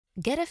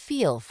Get a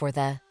feel for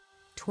the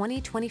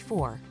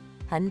 2024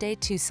 Hyundai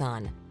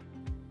Tucson.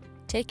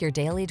 Take your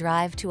daily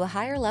drive to a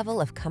higher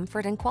level of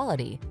comfort and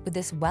quality with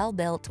this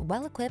well-built,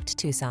 well-equipped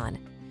Tucson.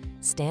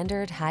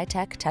 Standard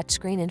high-tech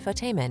touchscreen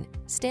infotainment,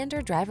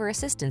 standard driver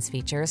assistance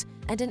features,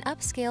 and an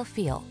upscale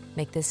feel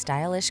make this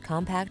stylish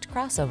compact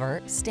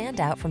crossover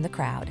stand out from the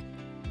crowd.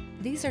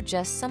 These are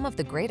just some of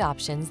the great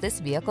options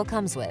this vehicle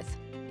comes with: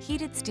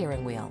 heated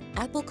steering wheel,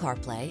 Apple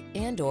CarPlay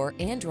and/or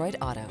Android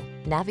Auto,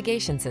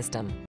 navigation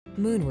system,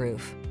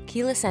 moonroof,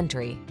 keyless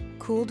entry,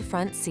 cooled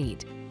front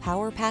seat,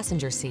 power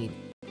passenger seat,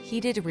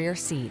 heated rear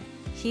seat,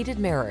 heated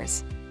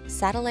mirrors,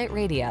 satellite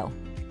radio.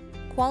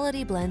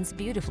 Quality blends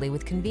beautifully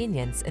with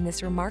convenience in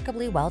this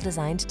remarkably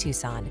well-designed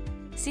Tucson.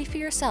 See for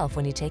yourself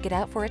when you take it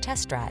out for a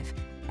test drive.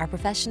 Our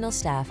professional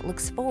staff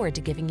looks forward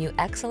to giving you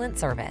excellent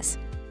service.